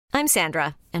I'm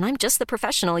Sandra, and I'm just the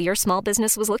professional your small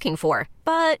business was looking for.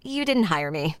 But you didn't hire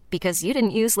me because you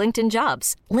didn't use LinkedIn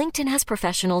Jobs. LinkedIn has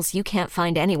professionals you can't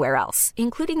find anywhere else,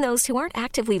 including those who aren't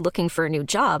actively looking for a new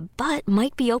job, but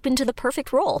might be open to the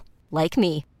perfect role, like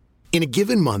me. In a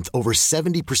given month, over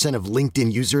 70% of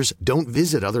LinkedIn users don't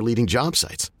visit other leading job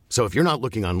sites. So if you're not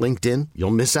looking on LinkedIn,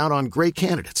 you'll miss out on great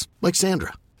candidates like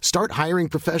Sandra. Start hiring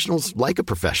professionals like a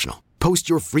professional. Post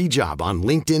your free job on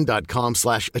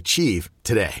linkedin.com/achieve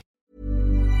today.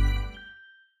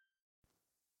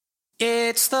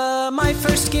 It's the My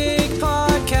First Gig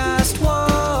podcast.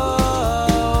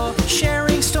 Whoa,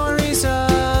 sharing stories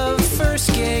of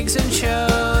first gigs and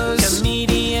shows.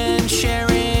 Comedians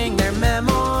sharing their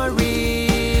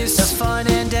memories of fun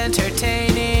and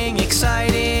entertaining,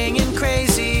 exciting and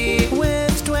crazy.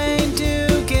 With Dwayne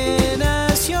Dugan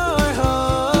as your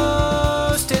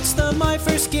host. It's the My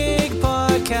First Gig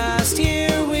podcast.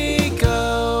 Here we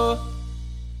go.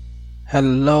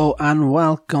 Hello and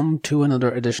welcome to another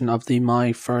edition of the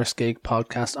My First Gig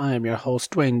podcast. I am your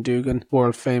host, Dwayne Dugan,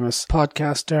 world famous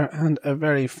podcaster and a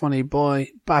very funny boy,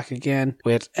 back again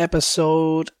with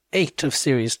episode 8 of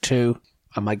series 2.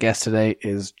 And my guest today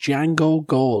is Django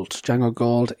Gold. Django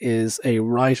Gold is a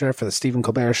writer for the Stephen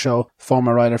Colbert Show,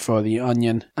 former writer for The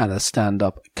Onion, and a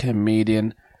stand-up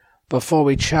comedian. Before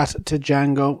we chat to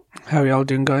Django, how are you all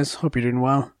doing, guys? Hope you're doing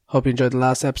well. Hope you enjoyed the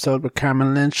last episode with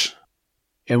Carmen Lynch.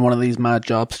 In one of these mad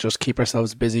jobs, just keep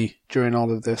ourselves busy during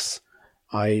all of this,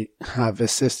 I have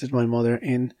assisted my mother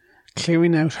in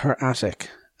clearing out her attic,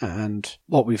 and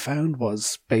what we found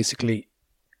was basically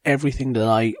everything that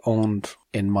I owned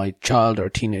in my child or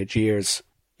teenage years,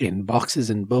 in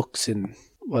boxes, in books, in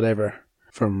whatever,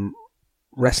 from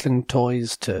wrestling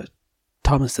toys to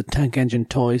Thomas the Tank Engine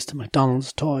toys to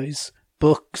McDonald's toys,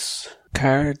 books,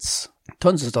 cards,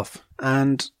 tons of stuff.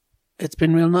 And it's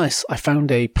been real nice. I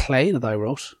found a play that I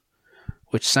wrote,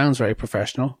 which sounds very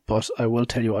professional, but I will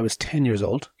tell you I was 10 years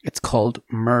old. It's called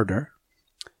Murder.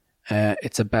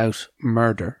 It's about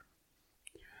murder.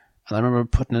 And I remember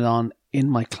putting it on in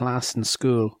my class in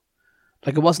school.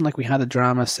 Like, it wasn't like we had a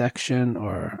drama section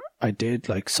or I did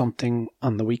like something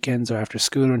on the weekends or after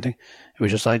school or anything. It was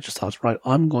just, I just thought, right,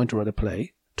 I'm going to write a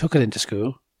play. Took it into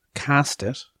school, cast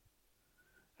it,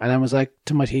 and then was like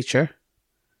to my teacher,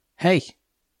 hey,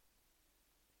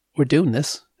 we're doing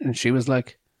this. And she was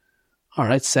like, all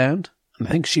right, sound. And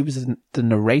I think she was the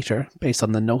narrator based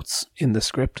on the notes in the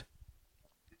script.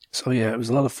 So yeah, it was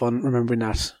a lot of fun remembering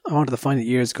that. I wanted to find it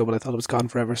years ago, but I thought it was gone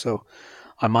forever. So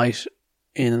I might,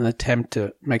 in an attempt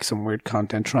to make some weird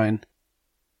content, try and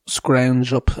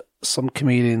scrounge up some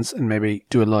comedians and maybe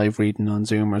do a live reading on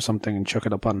Zoom or something and chuck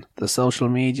it up on the social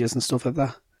medias and stuff like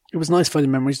that. It was nice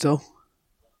finding memories though.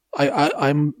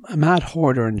 I'm a mad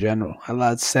hoarder in general. I'll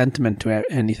add sentiment to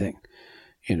anything.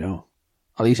 You know,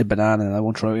 I'll eat a banana and I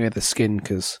won't throw away the skin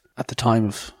because at the time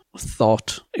of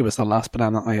thought it was the last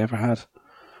banana I ever had.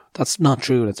 That's not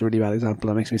true. That's a really bad example.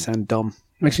 That makes me sound dumb.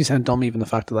 It makes me sound dumb even the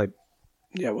fact that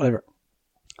whatever.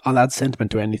 I'll add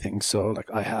sentiment to anything. So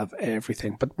like I have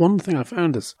everything. But one thing I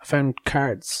found is I found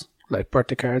cards, like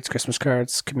birthday cards, Christmas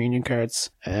cards, communion cards.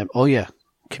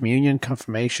 Communion,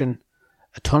 confirmation,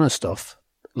 a ton of stuff.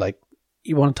 Like,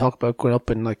 you want to talk about growing up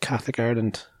in like Catholic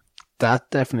Ireland, that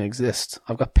definitely exists.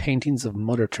 I've got paintings of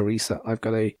Mother Teresa. I've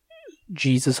got a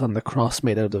Jesus on the cross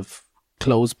made out of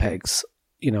clothes pegs.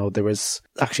 You know, there was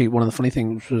actually one of the funny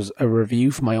things was a review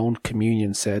for my own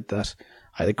communion said that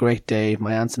I had a great day.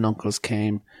 My aunts and uncles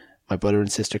came, my brother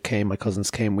and sister came, my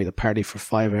cousins came. We had a party for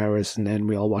 5 hours and then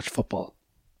we all watched football,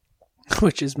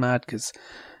 which is mad because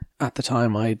at the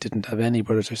time I didn't have any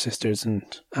brothers or sisters, and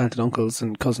aunt and uncles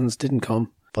and cousins didn't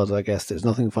come. But I guess there's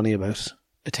nothing funny about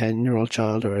a 10-year-old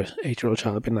child or an 8-year-old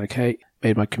child being like, hey,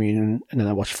 made my communion and then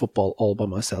I watched football all by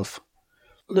myself.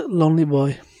 Little lonely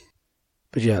boy.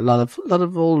 But yeah, a lot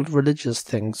of old religious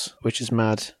things, which is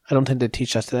mad. I don't think they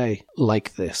teach that today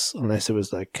like this, unless it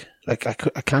was like I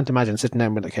can't imagine sitting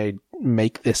down with like, hey,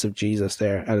 make this of Jesus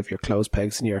there out of your clothes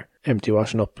pegs and your empty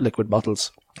washing up liquid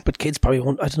bottles. But kids probably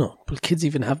won't, I don't know, will kids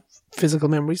even have physical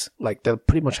memories? Like, they'll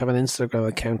pretty much have an Instagram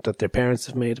account that their parents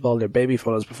have made of all their baby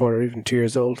photos before they're even 2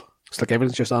 years old. It's like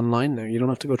everything's just online now. You don't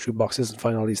have to go through boxes and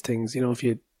find all these things. You know, if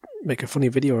you make a funny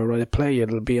video or write a play,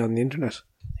 it'll be on the internet.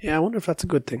 Yeah, I wonder if that's a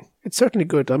good thing. It's certainly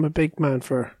good. I'm a big man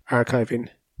for archiving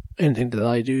anything that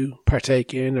I do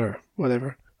partake in or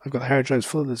whatever. I've got hard drives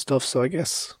full of this stuff, so I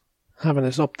guess having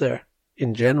it up there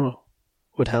in general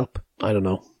would help. I don't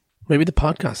know. Maybe the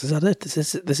podcast, is that it? This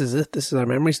is it. This is our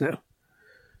memories now.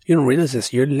 You don't realize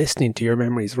this. You're listening to your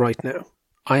memories right now.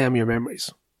 I am your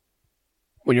memories.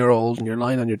 When you're old and you're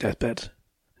lying on your deathbed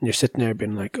and you're sitting there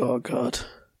being like, oh God,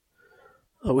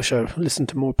 I wish I listened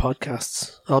to more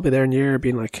podcasts. I'll be there in a year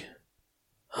being like,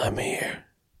 I'm here.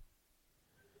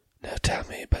 Now tell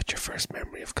me about your first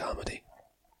memory of comedy.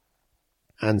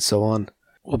 And so on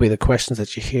will be the questions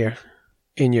that you hear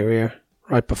in your ear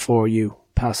right before you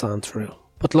pass on through.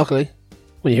 But luckily,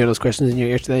 when you hear those questions in your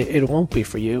ear today, it won't be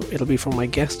for you. It'll be from my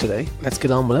guest today. Let's get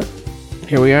on with it.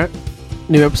 Here we are.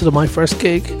 New episode of My First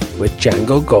Gig with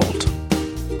Django Gold.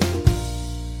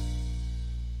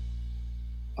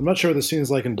 I'm not sure what the scene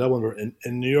is like in Dublin, but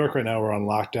in New York right now we're on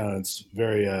lockdown. And it's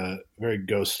very, very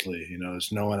ghostly. You know,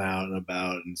 there's no one out and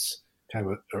about, and it's kind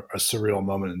of a surreal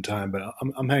moment in time. But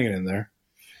I'm hanging in there.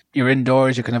 You're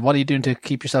indoors. You're what are you doing to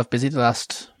keep yourself busy the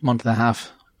last month and a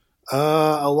half?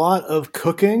 A lot of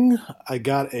cooking. I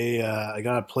got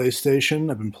a PlayStation.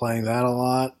 I've been playing that a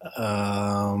lot.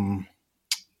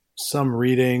 Some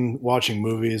reading, watching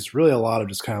movies. Really, a lot of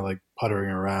just kind of like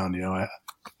puttering around. You know,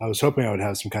 I was hoping I would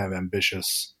have some kind of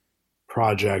ambitious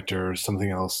project or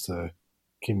something else to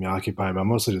keep me occupied, but I'm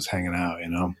mostly just hanging out, you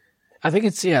know? I think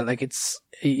it's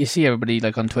you see everybody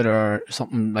like on Twitter or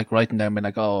something like writing down, being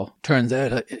like, oh, turns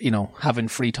out, having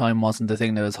free time wasn't the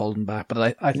thing that was holding back.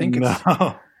 But I think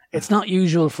it's not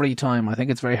usual free time. I think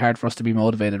it's very hard for us to be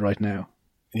motivated right now.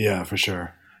 Yeah, for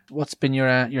sure. What's been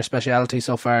your speciality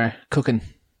so far, cooking?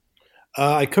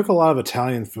 I cook a lot of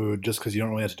Italian food just because you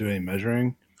don't really have to do any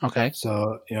measuring. Okay.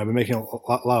 So, I've been making a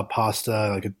lot of pasta,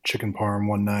 like a chicken parm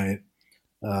one night.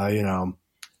 So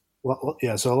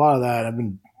a lot of that. I've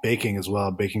been baking as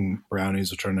well, baking brownies,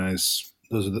 which are nice.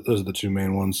 Those are the two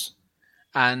main ones.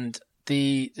 And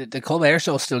the Colbert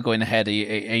Show is still going ahead. Are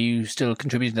you still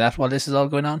contributing to that while this is all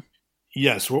going on?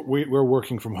 Yes, we're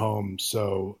working from home,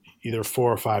 so either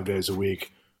 4 or 5 days a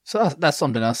week. So that's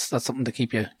something else. That's something to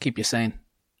keep you sane.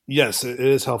 Yes, it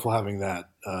is helpful having that.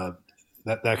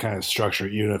 That kind of structure,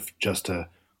 even if just to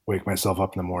wake myself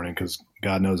up in the morning, because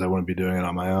God knows I wouldn't be doing it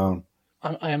on my own.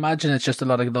 I imagine it's just a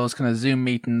lot of those kind of Zoom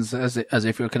meetings as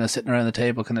if you're kind of sitting around the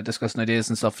table kind of discussing ideas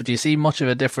and stuff. Do you see much of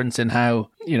a difference in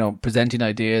how, presenting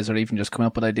ideas or even just coming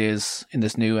up with ideas in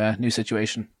this new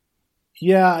situation?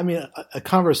 Yeah, I mean, a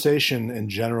conversation in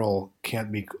general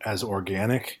can't be as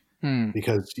organic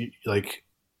because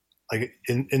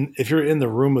if you're in the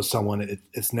room with someone,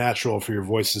 it's natural for your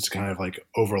voices to kind of like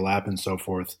overlap and so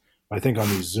forth. But I think on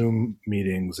these Zoom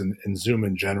meetings and Zoom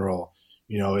in general,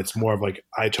 it's more of like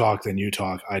I talk, then you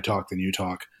talk, I talk, then you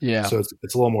talk. Yeah. So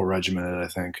it's a little more regimented, I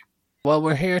think. Well,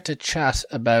 we're here to chat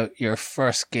about your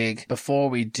first gig. Before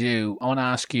we do, I want to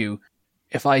ask you,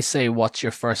 if I say what's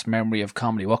your first memory of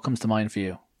comedy, what comes to mind for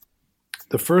you?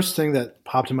 The first thing that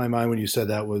popped in my mind when you said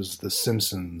that was The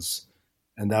Simpsons.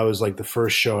 And that was like the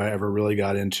first show I ever really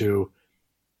got into.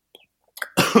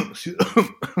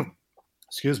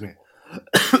 Excuse me.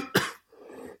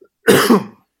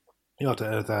 You'll have to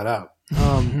edit that out.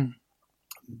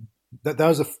 That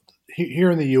was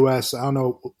here in the U.S. I don't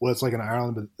know what it's like in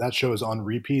Ireland, but that show is on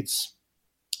repeats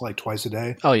like twice a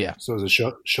day. Oh yeah. So it was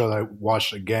a show that I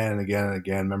watched again and again and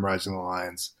again, memorizing the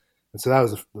lines. And so that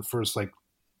was the first like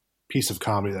piece of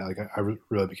comedy that like I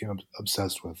really became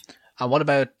obsessed with. And what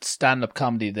about stand-up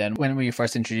comedy then? When were you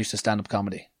first introduced to stand-up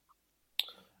comedy?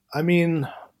 I mean,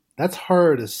 that's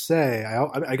hard to say.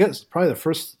 I guess probably the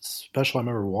first special I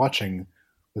remember watching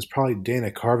was probably Dana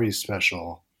Carvey's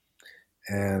special.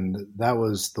 And that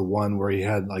was the one where he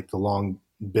had like the long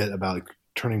bit about like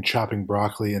turning chopping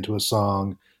broccoli into a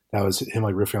song. That was him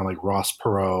like riffing on like Ross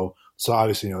Perot. So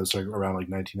obviously, it's like around like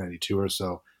 1992 or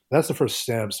so. That's the first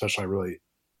stand-up special I really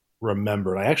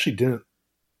remembered. I actually didn't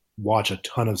watch a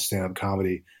ton of stand-up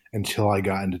comedy until I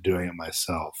got into doing it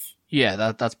myself.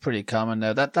 Yeah, that's pretty common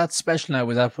now. That special now,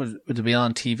 would it be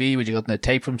on TV? Would you get the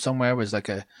tape from somewhere? Was like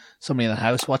somebody in the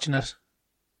house watching it?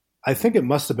 I think it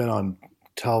must have been on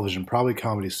television, probably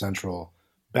Comedy Central.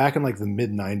 Back in like the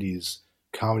mid-90s,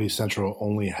 Comedy Central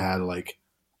only had like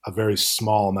a very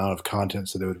small amount of content,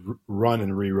 so they would run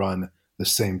and rerun the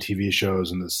same TV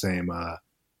shows and the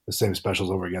same specials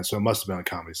over again. So it must have been on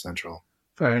Comedy Central.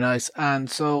 Very nice. And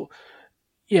so,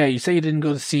 yeah, you say you didn't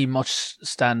go to see much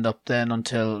stand-up then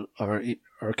until, or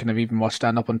kind of even watch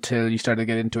stand-up until you started to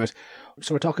get into it.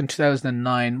 So we're talking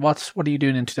 2009. What are you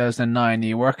doing in 2009? Are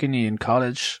you working? Are you in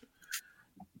college?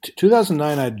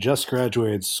 2009, I just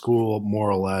graduated school, more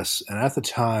or less. And at the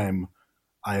time,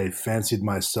 I fancied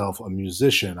myself a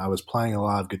musician. I was playing a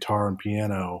lot of guitar and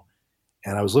piano.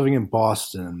 And I was living in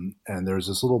Boston. And there was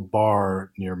this little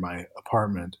bar near my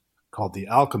apartment called The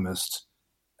Alchemist.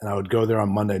 And I would go there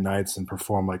on Monday nights and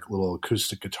perform like little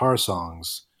acoustic guitar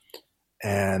songs.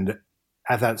 And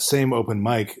at that same open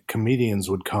mic, comedians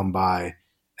would come by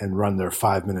and run their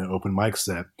 5-minute open mic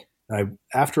set. And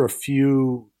after a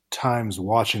few times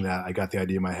watching that, I got the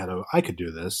idea in my head of, I could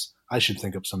do this. I should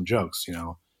think up some jokes, you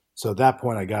know. So at that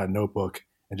point, I got a notebook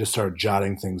and just started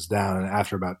jotting things down. And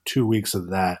after about 2 weeks of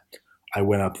that, I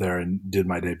went up there and did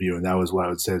my debut. And that was what I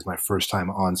would say is my first time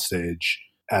on stage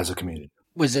as a comedian.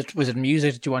 Was it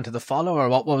music that you wanted to follow, or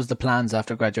what was the plans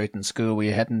after graduating school? Were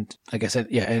you heading, I guess,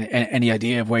 any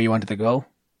idea of where you wanted to go?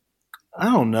 I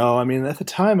don't know. I mean, at the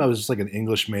time, I was just like an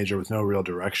English major with no real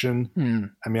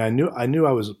direction. I mean, I knew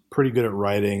I was pretty good at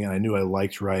writing, and I knew I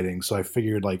liked writing. So I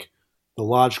figured like the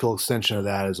logical extension of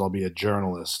that is I'll be a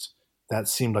journalist. That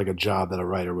seemed like a job that a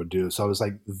writer would do. So I was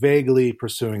like vaguely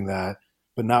pursuing that,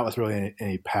 but not with really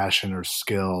any passion or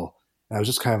skill. And I was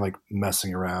just kind of like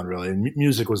messing around, really. And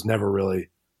music was never really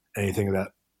anything that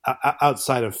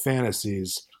outside of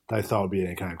fantasies that I thought would be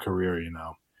any kind of career, you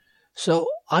know. So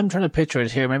I'm trying to picture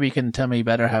it here. Maybe you can tell me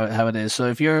better how it is. So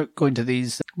if you're going to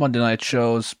these Monday night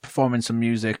shows, performing some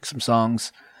music, some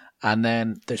songs, and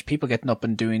then there's people getting up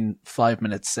and doing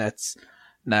 5-minute sets.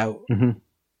 Now,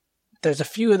 there's a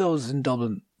few of those in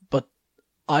Dublin, but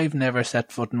I've never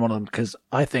set foot in one of them because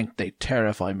I think they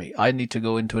terrify me. I need to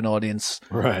go into an audience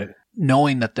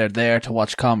knowing that they're there to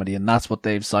watch comedy, and that's what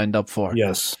they've signed up for.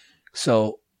 Yes.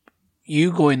 So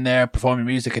you go in there, performing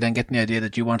music, and then getting the idea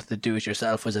that you wanted to do it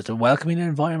yourself. Was it a welcoming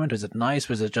environment? Was it nice?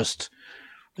 Was it that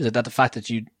the fact that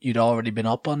you'd already been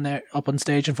up on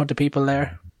stage in front of people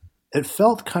there? It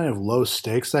felt kind of low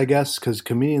stakes, I guess, because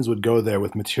comedians would go there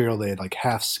with material they had like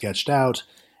half sketched out,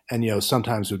 and you know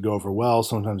sometimes it would go over well,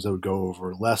 sometimes it would go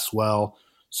over less well.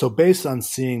 So based on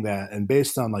seeing that, and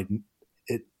based on like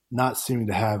it not seeming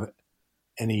to have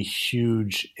any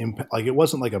huge impact, like it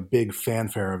wasn't like a big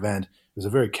fanfare event. It was a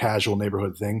very casual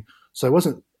neighborhood thing. So I'll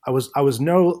put it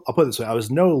this way, I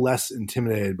was no less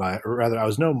intimidated by it, or rather I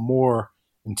was no more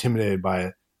intimidated by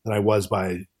it than I was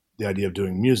by the idea of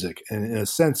doing music. And in a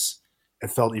sense, it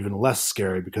felt even less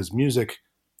scary because music,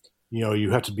 you know,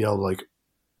 you have to be able to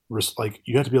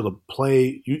you have to be able to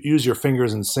play, use your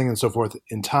fingers and sing and so forth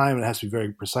in time. And it has to be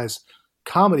very precise.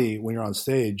 Comedy, when you're on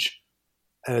stage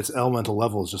at its elemental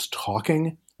level, is just talking.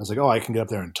 I was like, oh, I can get up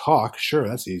there and talk. Sure,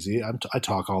 that's easy. I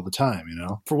talk all the time, you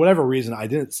know. For whatever reason,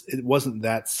 it wasn't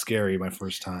that scary my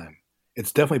first time.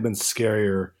 It's definitely been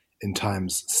scarier in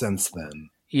times since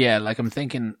then. Yeah, like I'm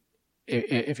thinking,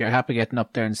 if you're happy getting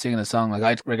up there and singing a song,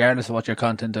 like regardless of what your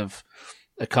content of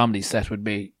a comedy set would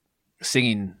be,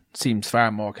 singing seems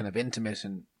far more kind of intimate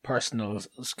and personal.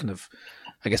 It's kind of,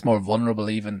 I guess, more vulnerable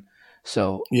even.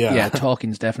 So yeah,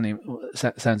 talking's definitely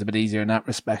sounds a bit easier in that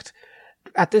respect.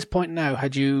 At this point now,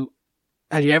 had you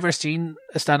ever seen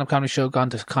a stand-up comedy show, gone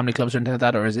to comedy clubs or anything like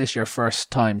that, or is this your first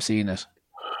time seeing it?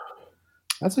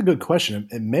 That's a good question.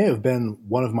 It may have been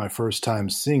one of my first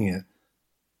times seeing it.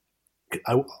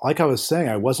 Like I was saying,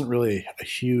 I wasn't really a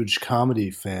huge comedy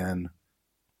fan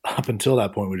up until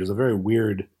that point, which is a very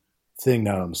weird thing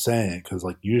now that I'm saying, because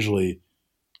like usually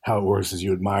how it works is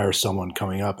you admire someone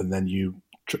coming up and then you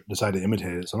decide to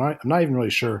imitate it. So I'm not even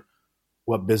really sure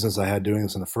what business I had doing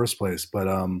this in the first place. But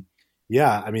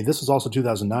yeah, I mean, this was also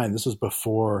 2009. This was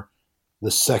before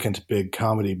the second big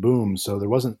comedy boom. So there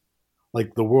wasn't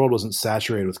like the world wasn't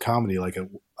saturated with comedy like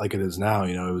it is now.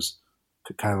 You know, it was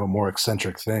kind of a more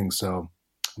eccentric thing. So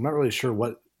I'm not really sure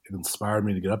what inspired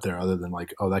me to get up there other than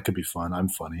like, oh, that could be fun. I'm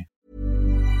funny.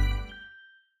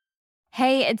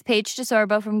 Hey, it's Paige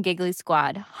DeSorbo from Giggly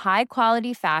Squad. High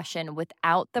quality fashion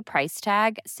without the price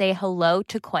tag. Say hello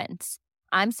to Quince.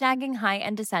 I'm snagging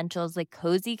high-end essentials like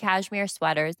cozy cashmere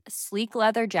sweaters, sleek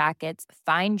leather jackets,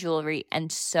 fine jewelry,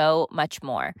 and so much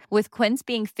more. With Quince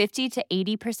being 50 to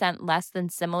 80% less than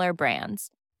similar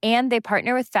brands. And they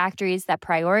partner with factories that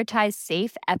prioritize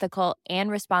safe, ethical, and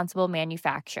responsible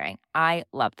manufacturing. I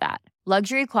love that.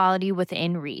 Luxury quality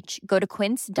within reach. Go to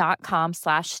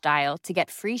quince.com/style to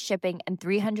get free shipping and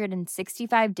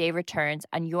 365-day returns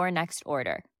on your next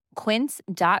order.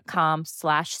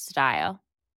 Quince.com/style.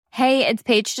 Hey, it's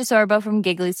Paige DeSorbo from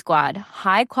Giggly Squad.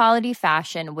 High quality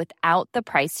fashion without the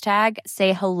price tag.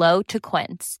 Say hello to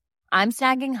Quince. I'm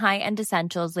snagging high-end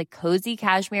essentials like cozy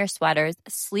cashmere sweaters,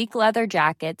 sleek leather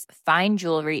jackets, fine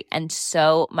jewelry, and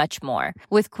so much more.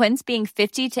 With Quince being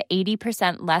 50 to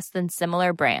 80% less than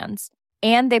similar brands.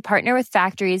 And they partner with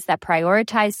factories that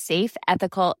prioritize safe,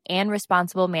 ethical, and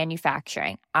responsible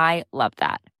manufacturing. I love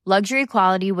that. Luxury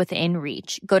quality within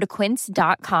reach. Go to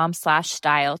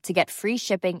quince.com/style to get free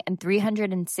shipping and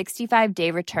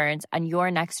 365-day returns on your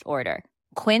next order.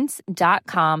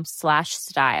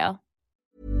 Quince.com/style.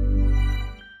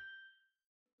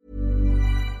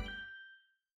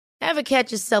 Ever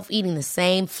catch yourself eating the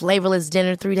same flavorless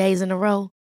dinner 3 days in a row?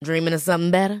 Dreaming of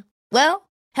something better? Well,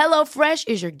 HelloFresh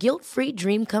is your guilt-free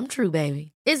dream come true,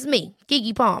 baby. It's me,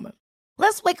 Keke Palmer.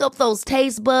 Let's wake up those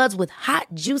taste buds with hot,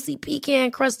 juicy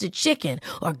pecan-crusted chicken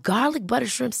or garlic butter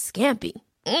shrimp scampi.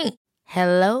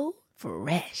 Hello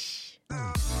Fresh.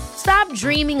 Stop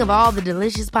dreaming of all the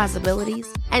delicious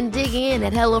possibilities and dig in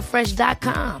at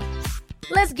HelloFresh.com.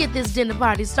 Let's get this dinner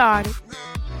party started.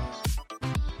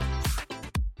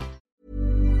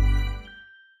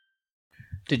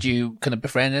 Did you kind of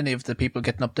befriend any of the people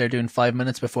getting up there doing 5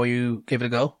 minutes before you gave it a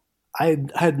go? I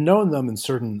had known them in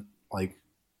certain, like,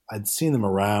 I'd seen them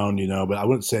around, but I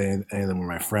wouldn't say any of them were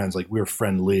my friends. Like, we were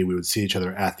friendly. We would see each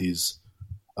other at these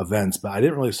events, but I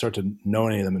didn't really start to know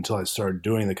any of them until I started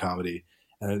doing the comedy.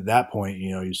 And at that point,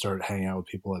 you start hanging out with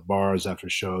people at bars after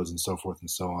shows and so forth and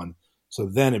so on. So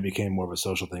then it became more of a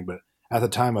social thing. But at the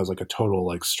time, I was like a total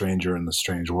like stranger in the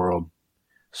strange world.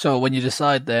 So when you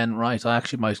decide then, right, I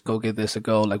actually might go give this a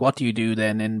go, like what do you do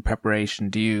then in preparation?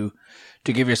 Do you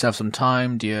give yourself some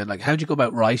time? Do you how do you go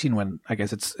about writing when, I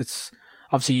guess it's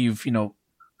obviously you've,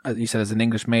 as you said, as an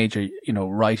English major,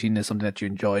 writing is something that you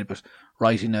enjoyed, but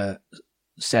writing a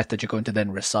set that you're going to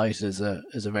then recite is a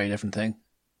very different thing.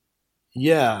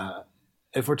 Yeah.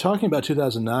 If we're talking about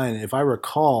 2009, if I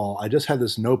recall, I just had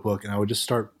this notebook and I would just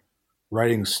start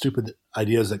writing stupid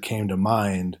ideas that came to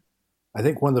mind. I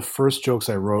think one of the first jokes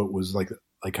I wrote was like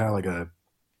kind of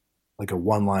like a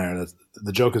one-liner.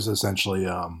 The joke is essentially,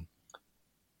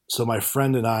 so my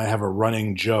friend and I have a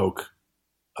running joke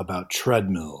about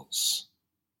treadmills,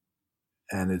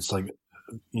 and it's like,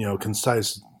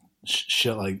 concise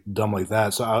shit like dumb like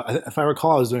that. So if I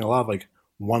recall, I was doing a lot of like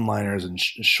one-liners and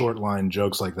short line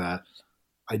jokes like that.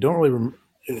 I don't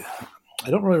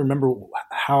really remember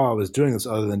how I was doing this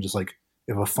other than just like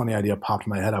if a funny idea popped in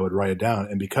my head, I would write it down.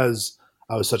 And because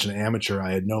I was such an amateur,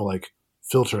 I had no like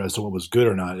filter as to what was good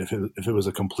or not. If it was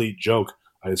a complete joke,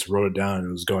 I just wrote it down and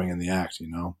it was going in the act.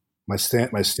 My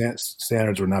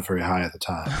standards were not very high at the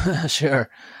time. Sure.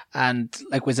 And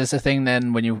like, was this a thing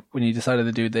then when you decided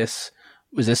to do this?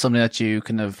 Was this something that you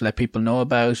kind of let people know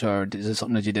about, or is it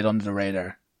something that you did under the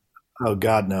radar? Oh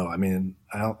God, no. I mean,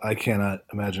 I cannot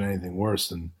imagine anything worse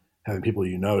than having people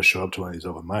show up to one of these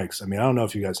open mics. I mean, I don't know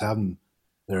if you guys have them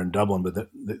there in Dublin, but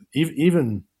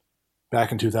even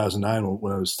back in 2009,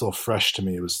 when it was still fresh to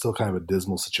me, it was still kind of a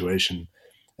dismal situation,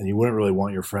 and you wouldn't really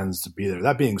want your friends to be there.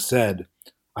 That being said,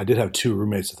 I did have 2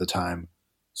 roommates at the time,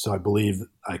 so I believe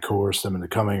I coerced them into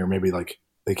coming, or maybe like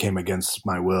they came against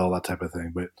my will, that type of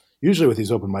thing. But usually with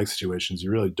these open mic situations,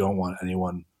 you really don't want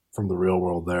anyone from the real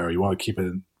world there. You want to keep it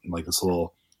in like this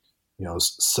little,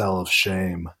 cell of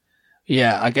shame.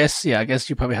 Yeah, I guess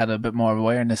you probably had a bit more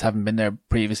awareness having been there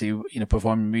previously,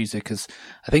 performing music, because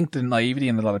I think the naivety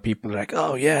in a lot of people are like,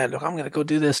 oh yeah, look, I'm going to go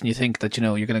do this. And you think that,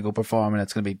 you're going to go perform and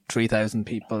it's going to be 3,000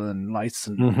 people and lights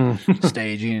and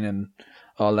staging and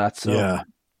all that. So,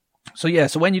 yeah.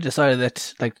 So when you decided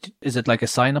that, like, is it like a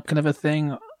sign up kind of a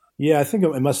thing? Yeah, I think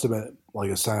it must have been like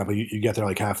a sign up. You get there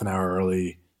like half an hour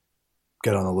early,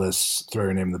 get on the list, throw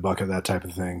your name in the bucket, that type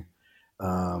of thing.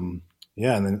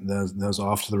 Yeah, and then that was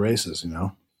off to the races,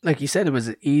 Like you said, it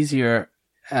was easier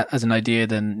as an idea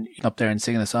than up there and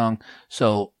singing a song.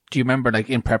 So do you remember, like,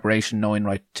 in preparation, knowing,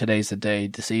 right, today's the day,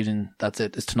 this evening, that's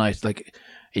it, it's tonight? Like,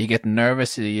 are you getting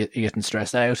nervous? Are you getting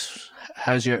stressed out?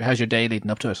 How's your day leading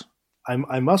up to it?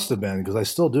 I must have been, because I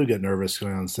still do get nervous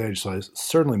going on stage, so I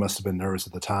certainly must have been nervous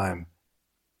at the time.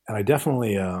 And I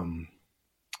definitely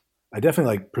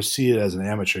like proceeded as an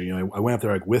amateur. I went up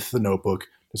there like with the notebook,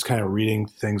 just kind of reading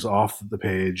things off the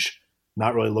page,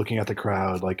 not really looking at the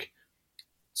crowd, like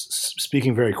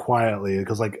speaking very quietly,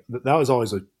 because like that was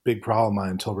always a big problem of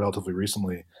mine until relatively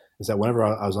recently, is that whenever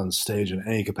I was on stage in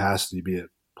any capacity, be it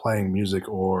playing music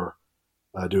or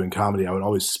doing comedy, I would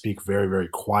always speak very, very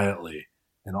quietly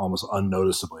and almost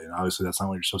unnoticeably. And obviously that's not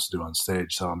what you're supposed to do on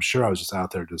stage. So I'm sure I was just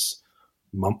out there just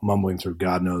mumbling through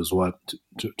God knows what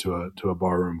to a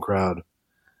barroom crowd.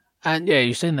 And yeah,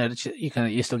 you're saying that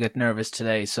you still get nervous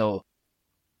today. So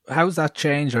how's that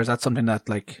changed, or is that something that,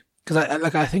 like, because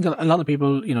I think a lot of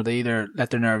people, they either let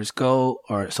their nerves go,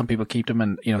 or some people keep them,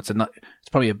 and it's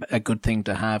probably a good thing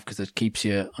to have because it keeps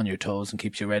you on your toes and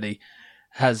keeps you ready.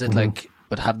 Has it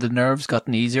but have the nerves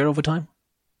gotten easier over time?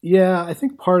 Yeah, I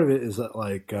think part of it is that,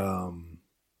 like, I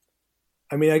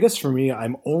mean, I guess for me,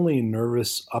 I'm only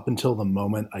nervous up until the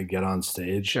moment I get on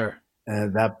stage. Sure.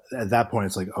 And at that point,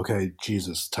 it's like, okay,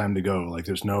 Jesus, time to go. Like,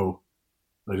 there's no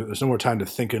more time to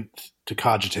think and to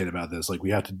cogitate about this. Like, we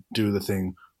have to do the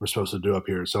thing we're supposed to do up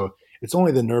here. So it's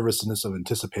only the nervousness of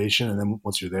anticipation, and then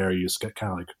once you're there, you just get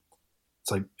kind of like,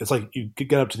 it's like you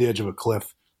get up to the edge of a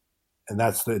cliff, and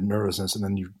that's the nervousness, and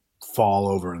then you fall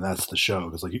over, and that's the show.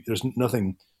 Because like, there's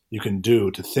nothing you can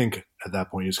do to think at that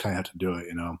point. You just kind of have to do it,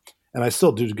 And I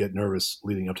still do get nervous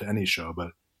leading up to any show, but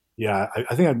Yeah,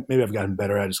 I think maybe I've gotten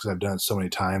better at it just because I've done it so many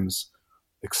times,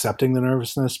 accepting the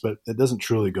nervousness, but it doesn't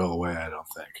truly go away, I don't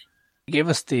think. You gave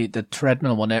us the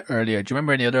treadmill one earlier. Do you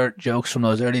remember any other jokes from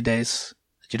those early days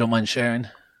that you don't mind sharing?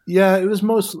 Yeah, it was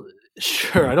mostly,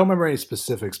 sure, I don't remember any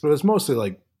specifics, but it was mostly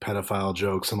like pedophile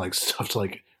jokes and like stuff to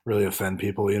like really offend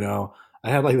people, you know? I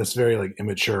had like this very like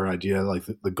immature idea, like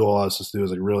the goal I was supposed to do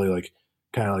was like really like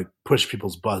kind of like push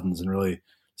people's buttons and really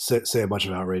say a bunch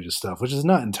of outrageous stuff, which is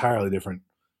not entirely different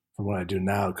from what I do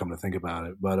now, come to think about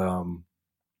it. But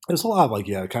there's a lot of like,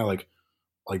 yeah, kind of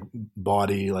like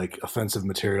body, like offensive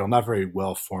material, not very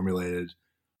well formulated.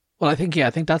 Well, I think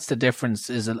that's the difference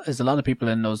is a lot of people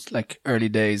in those like early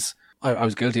days. I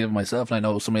was guilty of myself, and I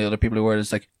know so many other people who were.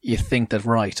 It's like you think that,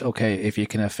 right, okay, if you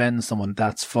can offend someone,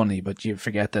 that's funny, but you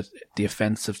forget that the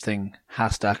offensive thing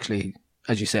has to actually,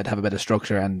 as you said, have a bit of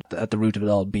structure and at the root of it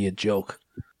all be a joke.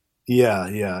 Yeah,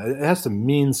 it has to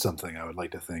mean something, I would like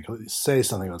to think. Say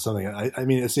something about something. I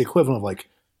mean, it's the equivalent of like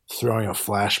throwing a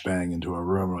flashbang into a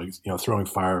room, or like, you know, throwing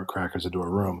firecrackers into a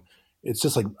room. It's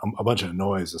just like a bunch of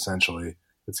noise, essentially.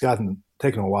 It's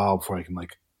taken a while before I can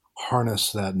like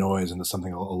harness that noise into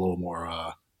something a little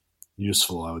more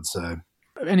useful, I would say.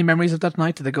 Any memories of that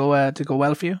night? Did they go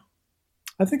well for you?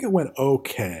 I think it went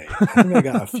okay. I think I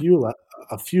got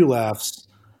a few laughs.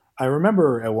 I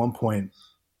remember at one point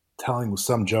telling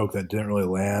some joke that didn't really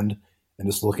land, and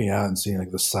just looking out and seeing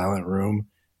like the silent room,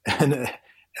 and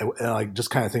like just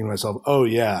kind of thinking to myself, "Oh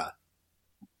yeah,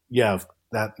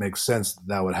 that makes sense.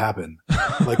 That would happen."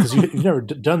 Like, because you've never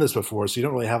done this before, so you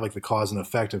don't really have like the cause and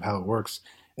effect of how it works,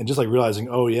 and just like realizing,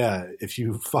 oh yeah, if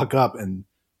you fuck up and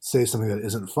say something that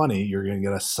isn't funny, you're going to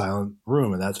get a silent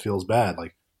room, and that feels bad.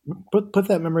 Like, put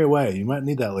that memory away. You might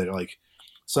need that later. Like,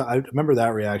 so I remember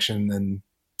that reaction, and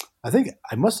I think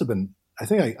I must have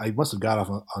got off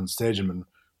on stage and been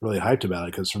really hyped about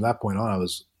it, because from that point on, I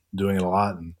was doing it a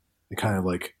lot, and it kind of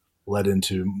like led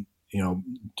into, you know,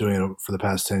 doing it for the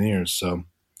past 10 years. So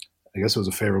I guess it was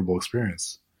a favorable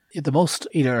experience. You're the most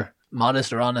either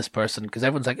modest or honest person, because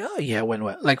everyone's like, oh yeah, when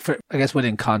well, like for, I guess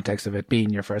within context of it being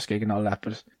your first gig and all that,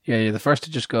 but yeah, you're the first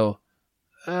to just go,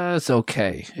 it's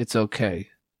okay.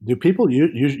 Do people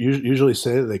usually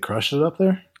say that they crushed it up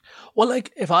there? Well,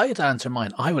 like if I had to answer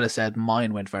mine, I would have said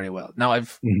mine went very well. Now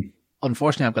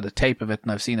unfortunately I've got a tape of it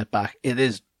and I've seen it back. It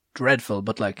is dreadful,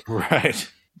 but like, right.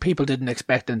 People didn't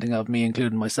expect anything of me,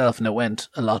 including myself, and it went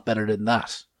a lot better than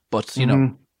that. But, you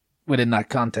know, within that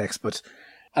context. But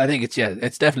I think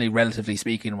it's definitely, relatively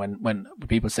speaking, when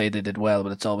people say they did well,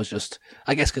 but it's always just,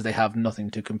 I guess, because they have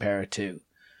nothing to compare it to.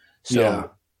 So, yeah.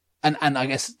 And I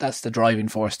guess that's the driving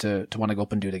force to want to go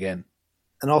up and do it again.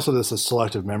 And also there's a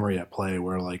selective memory at play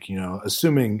where, like, you know,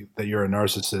 assuming that you're a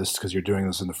narcissist because you're doing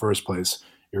this in the first place,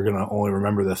 you're going to only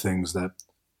remember the things that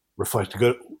reflect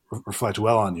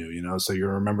well on you, you know, so you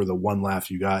remember the one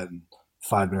laugh you got in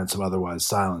 5 minutes of otherwise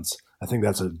silence. I think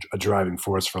that's a driving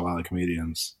force for a lot of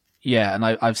comedians. Yeah, and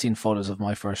I've seen photos of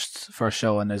my first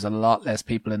show, and there's a lot less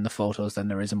people in the photos than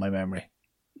there is in my memory.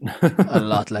 A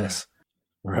lot less.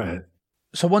 Right.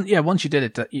 So once you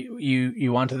did it,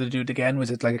 you wanted to do it again? Was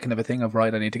it like a kind of a thing of,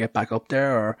 right, I need to get back up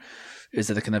there, or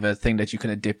is it a kind of a thing that you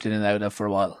kind of dipped in and out of for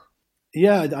a while?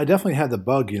 Yeah, I definitely had the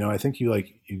bug, you know. I think you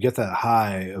get that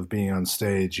high of being on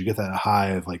stage. You get that high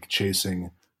of like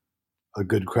chasing a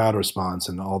good crowd response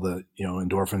and all the, you know,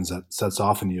 endorphins that sets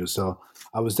off in you. So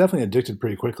I was definitely addicted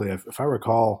pretty quickly. If I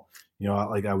recall, you know,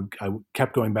 like I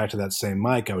kept going back to that same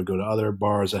mic. I would go to other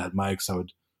bars that had mics. I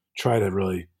would try to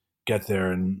really get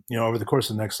there. And, you know, over the course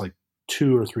of the next like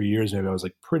 2 or 3 years, maybe I was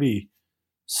like pretty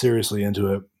seriously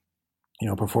into it, you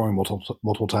know, performing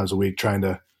multiple times a week, trying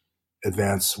to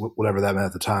advance whatever that meant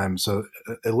at the time. So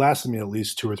it lasted me at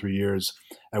least 2 or 3 years,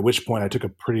 at which point I took a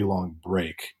pretty long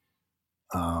break.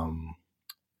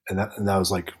 And that was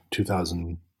like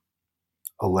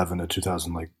 2011 to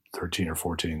 2013 or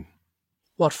 14.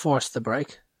 What forced the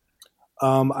break?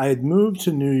 I had moved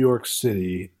to New York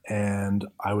City, and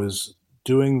I was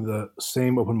doing the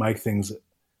same open mic thing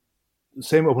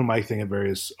at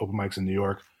various open mics in New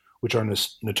York, which are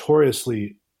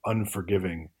notoriously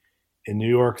unforgiving. In New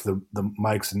York, the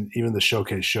mics and even the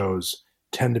showcase shows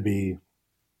tend to be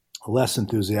less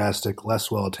enthusiastic,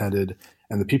 less well attended,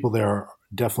 and the people there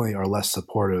definitely are less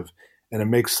supportive, and it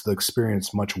makes the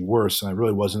experience much worse. And I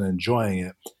really wasn't enjoying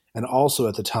it. And also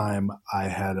at the time, I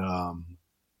had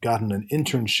gotten an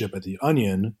internship at the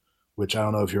Onion, which I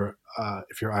don't know if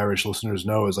your Irish listeners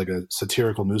know is like a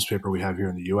satirical newspaper we have here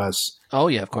in the U.S. Oh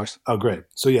yeah, of course. Oh great.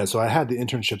 So I had the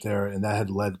internship there, and that had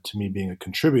led to me being a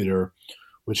contributor,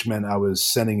 which meant I was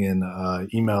sending in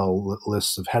email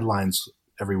lists of headlines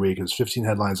every week. It was 15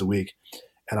 headlines a week.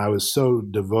 And I was so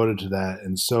devoted to that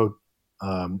and so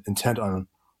intent on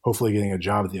hopefully getting a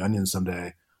job at the Onion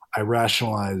someday, I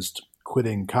rationalized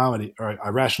quitting comedy, or I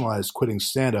rationalized quitting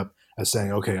stand-up as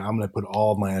saying, okay, I'm going to put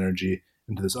all of my energy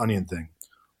into this Onion thing.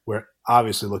 Where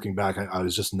obviously looking back, I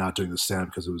was just not doing the stand-up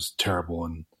because it was terrible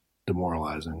and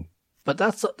demoralizing. But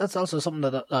that's also something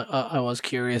that I was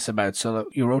curious about. So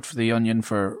you wrote for The Onion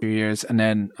for a few years, and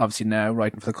then obviously now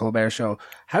writing for The Colbert Show.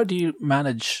 How do you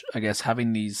manage, I guess,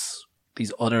 having these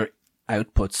other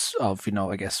outputs of,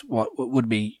 I guess, what would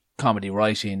be comedy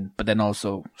writing, but then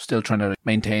also still trying to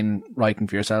maintain writing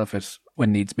for yourself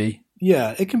when needs be?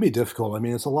 Yeah, it can be difficult. I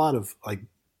mean, it's a lot of, like,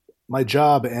 my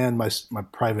job and my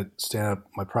private stand-up,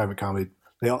 my private comedy,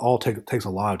 they all takes a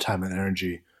lot of time and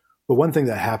energy. But one thing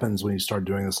that happens when you start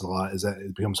doing this a lot is that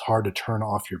it becomes hard to turn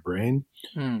off your brain,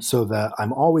 so that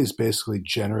I'm always basically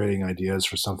generating ideas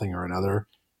for something or another.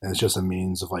 And it's just a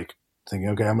means of like thinking,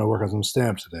 okay, I'm going to work on some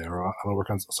stand-up today, or I'm going to work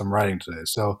on some writing today.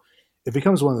 So it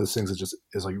becomes one of those things that just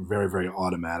is like very, very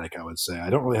automatic, I would say. I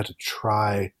don't really have to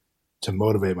try to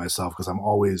motivate myself because I'm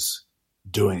always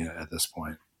doing it at this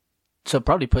point. So it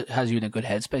probably has you in a good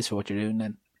headspace for what you're doing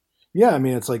then. Yeah, I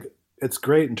mean, it's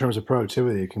great in terms of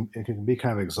productivity. It can be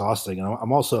kind of exhausting. And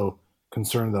I'm also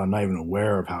concerned that I'm not even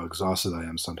aware of how exhausted I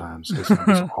am sometimes because I'm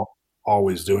just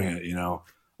always doing it.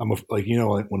 I'm like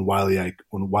when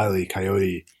Wile E.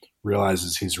 Coyote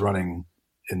realizes he's running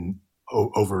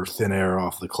over thin air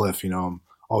off the cliff. I'm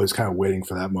always kind of waiting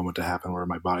for that moment to happen where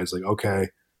my body's like, okay,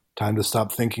 time to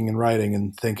stop thinking and writing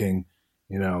and thinking.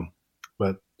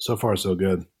 But so far so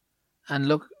good. And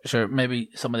look, sure, maybe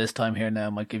some of this time here now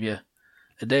might give you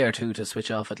a day or two to switch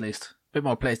off at least. A bit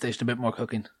more PlayStation, a bit more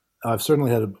cooking. I've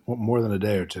certainly had more than a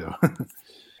day or two.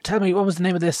 Tell me, what was the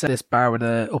name of this bar where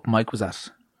the open mic was at?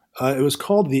 It was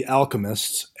called The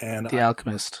Alchemist. And The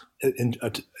Alchemist. In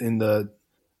the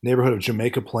neighborhood of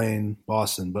Jamaica Plain,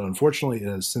 Boston. But unfortunately, it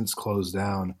has since closed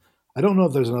down. I don't know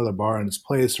if there's another bar in its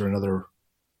place or another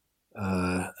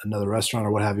restaurant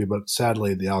or what have you, but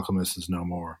sadly, The Alchemist is no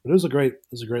more. But it was a great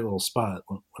little spot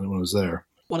when it was there.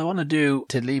 What I want to do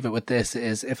to leave it with this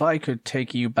is if I could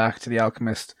take you back to The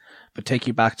Alchemist, but take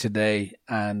you back today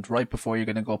and right before you're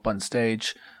going to go up on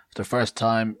stage for the first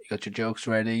time, you got your jokes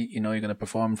ready, you're going to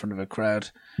perform in front of a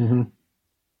crowd,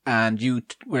 and you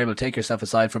were able to take yourself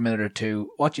aside for a minute or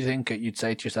two, what do you think you'd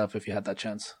say to yourself if you had that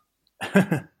chance?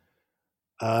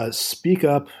 Speak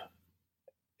up,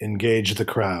 engage the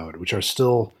crowd, which are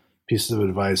still pieces of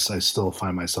advice I still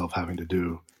find myself having to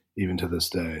do even to this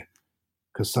day.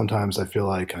 Because sometimes I feel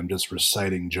like I'm just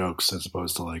reciting jokes as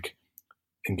opposed to like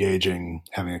engaging,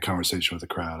 having a conversation with the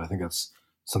crowd. I think that's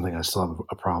something I still have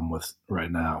a problem with right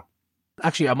now.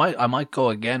 Actually, I might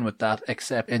go again with that,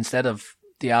 except instead of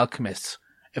The Alchemist,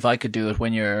 if I could do it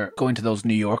when you're going to those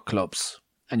New York clubs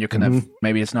and you're kind of,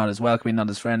 maybe it's not as welcoming, not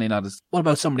as friendly, what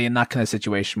about somebody in that kind of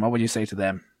situation? What would you say to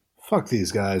them? Fuck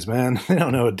these guys, man. They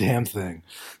don't know a damn thing.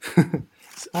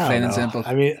 Plain and simple.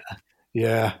 I mean,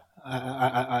 yeah.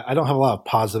 I don't have a lot of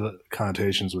positive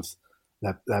connotations with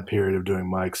that period of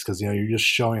doing mics because you're just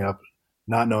showing up,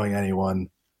 not knowing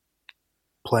anyone,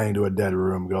 playing to a dead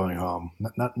room, going home.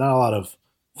 Not a lot of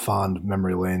fond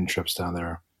memory lane trips down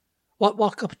there. What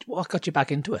got you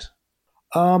back into it?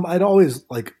 I'd always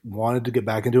wanted to get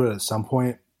back into it at some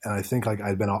point, and I think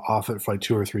I'd been off it for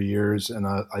 2 or 3 years, and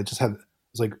I just had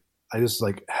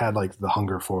the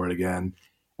hunger for it again.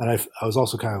 And I was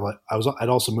also I'd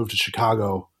also moved to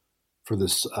Chicago for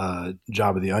this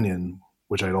job at the Onion,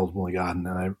 which I'd ultimately gotten.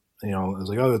 And I was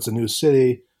like, oh, it's a new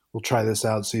city. We'll try this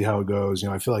out, see how it goes.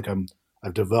 I feel like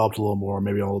I've developed a little more.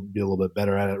 Maybe I'll be a little bit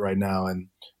better at it right now. And,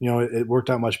 it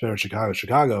worked out much better in Chicago.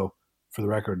 Chicago, for the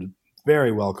record,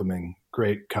 very welcoming,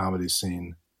 great comedy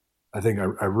scene. I think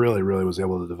I really, really was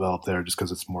able to develop there just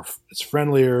because it's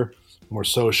friendlier, more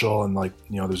social, and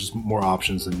there's just more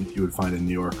options than you would find in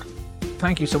New York.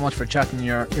 Thank you so much for chatting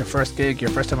your first gig,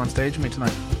 your first time on stage with me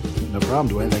tonight. No problem,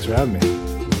 Dwayne. Thanks for having me.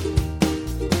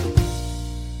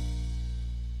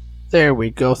 There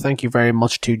we go. Thank you very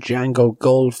much to Django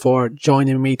Gold for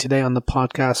joining me today on the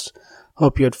podcast.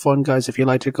 Hope you had fun, guys. If you'd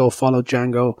like to go follow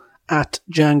Django at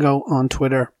Django on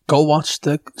Twitter, go watch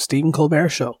the Stephen Colbert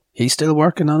Show. He's still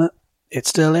working on it. It's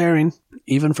still airing,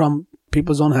 even from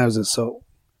people's own houses. So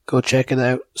go check it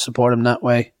out. Support him that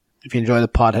way. If you enjoy the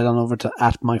pod, head on over to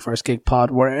 @MyFirstGigPod,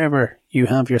 wherever you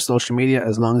have your social media,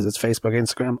 as long as it's Facebook,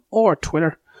 Instagram, or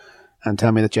Twitter, and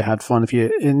tell me that you had fun. If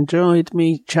you enjoyed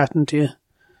me chatting to you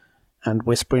and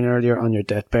whispering earlier on your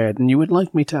deathbed, and you would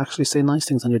like me to actually say nice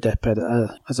things on your deathbed,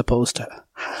 as opposed to,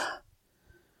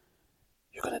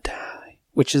 you're going to die,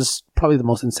 which is probably the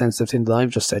most insensitive thing that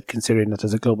I've just said, considering that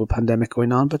there's a global pandemic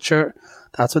going on. But sure,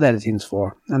 that's what editing's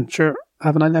for. And sure,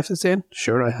 Haven't I left it in?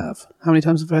 Sure I have. How many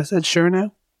times have I said sure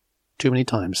now? Too many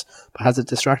times. But has it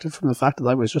distracted from the fact that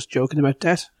I was just joking about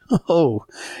debt? Oh,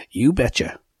 you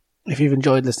betcha. If you've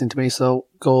enjoyed listening to me, so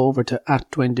go over to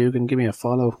 @DwayneDugan, give me a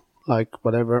follow, like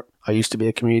whatever. I used to be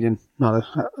a comedian. I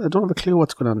don't have a clue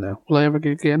what's going on now. Will I ever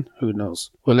gig again? Who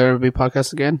knows? Will there ever be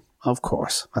podcasts again? Of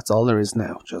course. That's all there is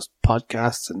now. Just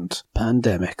podcasts and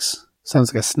pandemics.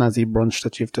 Sounds like a snazzy brunch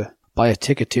that you have to buy a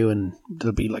ticket to, and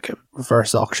there'll be like a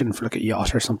reverse auction for like a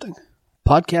yacht or something.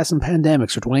 Podcasts and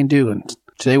pandemics with Dwayne Dugan.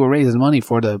 Today we're raising money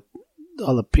for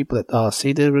all the people that...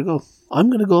 see, there we go. I'm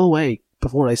going to go away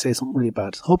before I say something really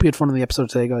bad. Hope you had fun in the episode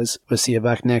today, guys. We'll see you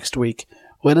back next week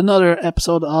with another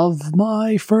episode of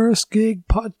My First Gig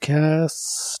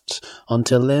podcast.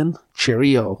 Until then,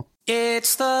 cheerio.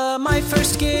 It's the My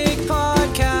First Gig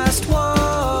podcast.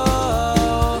 Whoa.